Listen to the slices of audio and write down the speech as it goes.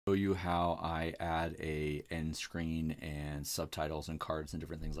Show you how I add a end screen and subtitles and cards and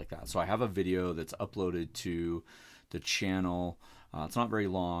different things like that. So I have a video that's uploaded to the channel. It's not very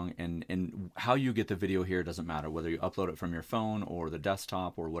long, and how you get the video here doesn't matter, whether you upload it from your phone or the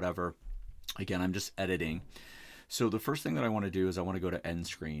desktop or whatever. Again, I'm just editing. So the first thing that I want to do is I want to go to end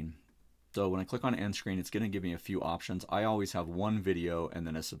screen. So when I click on end screen, it's going to give me a few options. I always have one video and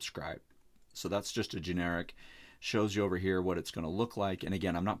then a subscribe. So that's just a generic. Shows you over here what it's going to look like. And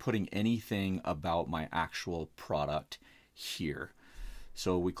again, I'm not putting anything about my actual product here.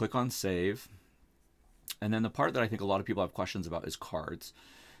 So we click on save. And then the part that I think a lot of people have questions about is cards.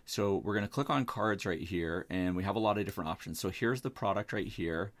 So we're going to click on cards right here, and we have a lot of different options. So here's the product right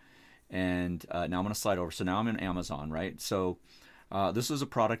here. And now I'm going to slide over. So now I'm in Amazon, right? So this is a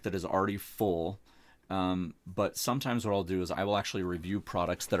product that is already full. But sometimes what I'll do is I will actually review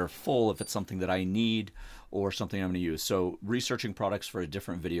products that are full if it's something that I need or something I'm going to use. So researching products for a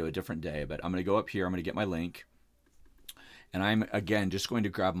different video, a different day. But I'm going to go up here. I'm going to get my link. And I'm, again, just going to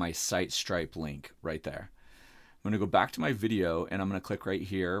grab my site stripe link right there. I'm going to go back to my video, and I'm going to click right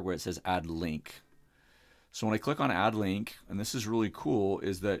here where it says add link. So when I click on add link, and this is really cool,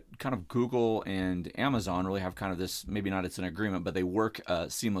 is that kind of Google and Amazon really have kind of this, maybe not it's an agreement, but they work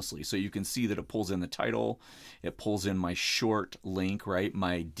seamlessly. So you can see that it pulls in the title, it pulls in my short link, right?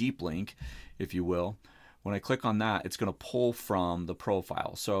 My deep link, if you will. When I click on that, it's going to pull from the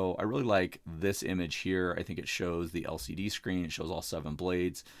profile. So I really like this image here. I think it shows the LCD screen. It shows all 7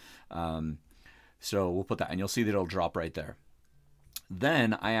 blades. So we'll put that, and you'll see that it'll drop right there.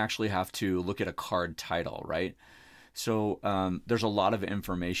 Then I actually have to look at a card title, right? So there's a lot of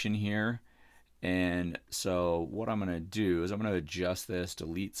information here. And so what I'm going to do is I'm going to adjust this,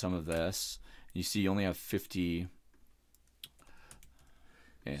 delete some of this. You see you only have 50.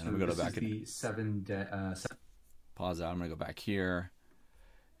 And so I'm going to go back and pause that. I'm going to go back here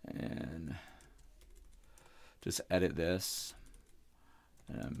and just edit this.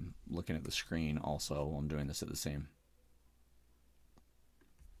 And I'm looking at the screen also while I'm doing this at the same.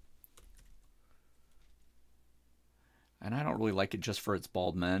 And I don't really like it just for its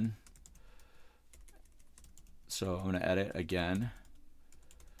bald men. So I'm going to edit again.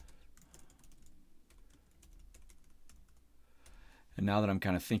 And now that I'm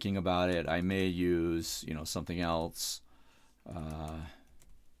kind of thinking about it, I may use, you know, something else.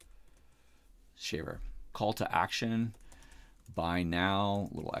 Shaver. Call to action. Buy now.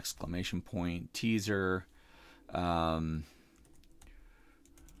 Little exclamation point. Teaser. Something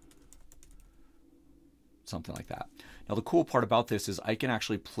like that. Now the cool part about this is I can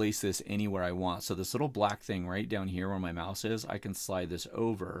actually place this anywhere I want. So this little black thing right down here where my mouse is, I can slide this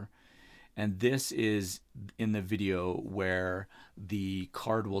over. And this is in the video where the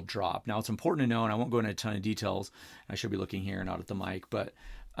card will drop. Now it's important to know, and I won't go into a ton of details. I should be looking here, not at the mic, but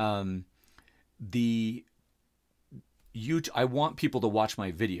I want people to watch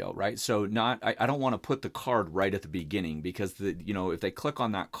my video, right? So I don't want to put the card right at the beginning, because if they click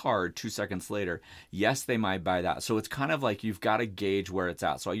on that card 2 seconds later, yes, they might buy that. So it's kind of like you've got to gauge where it's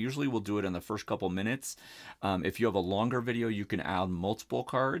at. So I usually will do it in the first couple minutes. If you have a longer video, you can add multiple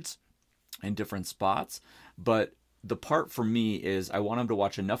cards in different spots. But the part for me is I want them to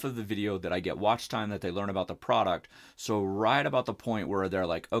watch enough of the video that I get watch time, that they learn about the product. So right about the point where they're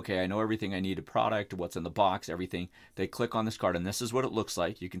like, okay, I know everything I need a product, what's in the box, everything. They click on this card, and this is what it looks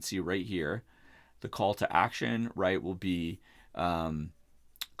like. You can see right here, the call to action, right, will be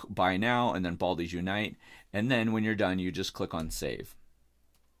buy now, and then Baldies Unite. And then when you're done, you just click on save.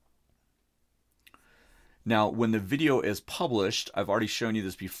 Now, when the video is published, I've already shown you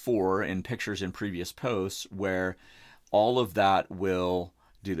this before in pictures in previous posts, where all of that will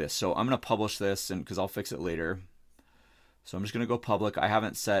do this. So I'm going to publish this, and because I'll fix it later. So I'm just going to go public. I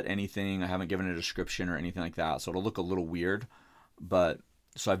haven't set anything. I haven't given a description or anything like that. So it'll look a little weird. But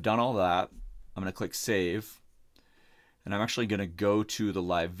so I've done all that. I'm going to click save. And I'm actually going to go to the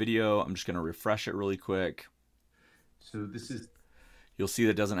live video. I'm just going to refresh it really quick. So this is, you'll see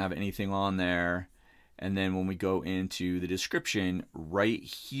that it doesn't have anything on there. And then when we go into the description right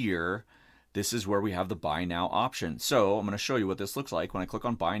here, this is where we have the buy now option. So I'm going to show you what this looks like. When I click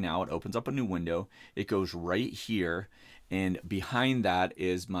on buy now, it opens up a new window. It goes right here. And behind that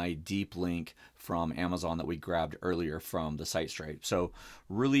is my deep link from Amazon that we grabbed earlier from the site stripe. So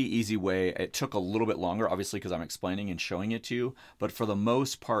really easy way. It took a little bit longer, obviously, because I'm explaining and showing it to you. But for the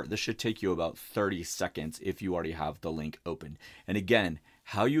most part, this should take you about 30 seconds if you already have the link open. And again,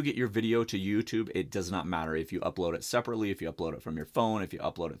 how you get your video to YouTube, it does not matter if you upload it separately, if you upload it from your phone, if you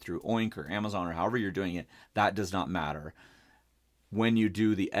upload it through Oink or Amazon or however you're doing it, that does not matter. When you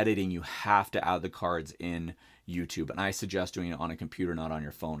do the editing, you have to add the cards in YouTube. And I suggest doing it on a computer, not on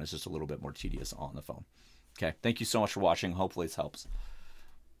your phone. It's just a little bit more tedious on the phone. Okay, thank you so much for watching. Hopefully this helps.